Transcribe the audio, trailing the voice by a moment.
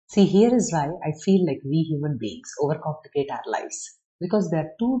See, here is why I feel like we human beings overcomplicate our lives, because there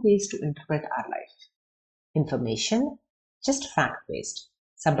are two ways to interpret our life. Information, just fact based.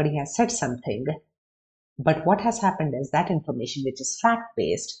 Somebody has said something, but what has happened is that information, which is fact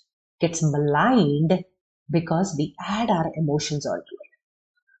based, gets maligned because we add our emotions onto it.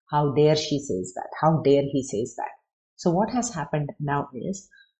 How dare she says that? How dare he says that? So what has happened now is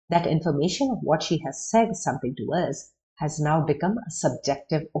that information of what she has said something to us has now become a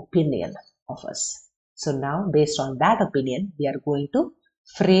subjective opinion of us. So now, based on that opinion, we are going to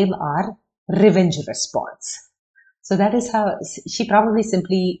frame our revenge response. So that is how she probably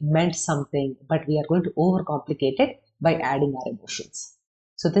simply meant something, but we are going to overcomplicate it by adding our emotions.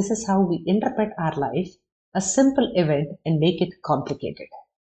 So this is how we interpret our life, a simple event, and make it complicated.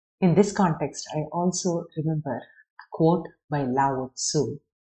 In this context, I also remember a quote by Lao Tzu,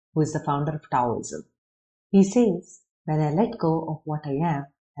 who is the founder of Taoism. He says, "When I let go of what I am,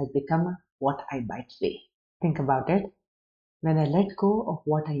 I become what I might be." Think about it. When I let go of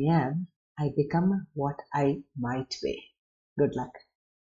what I am, I become what I might be. Good luck.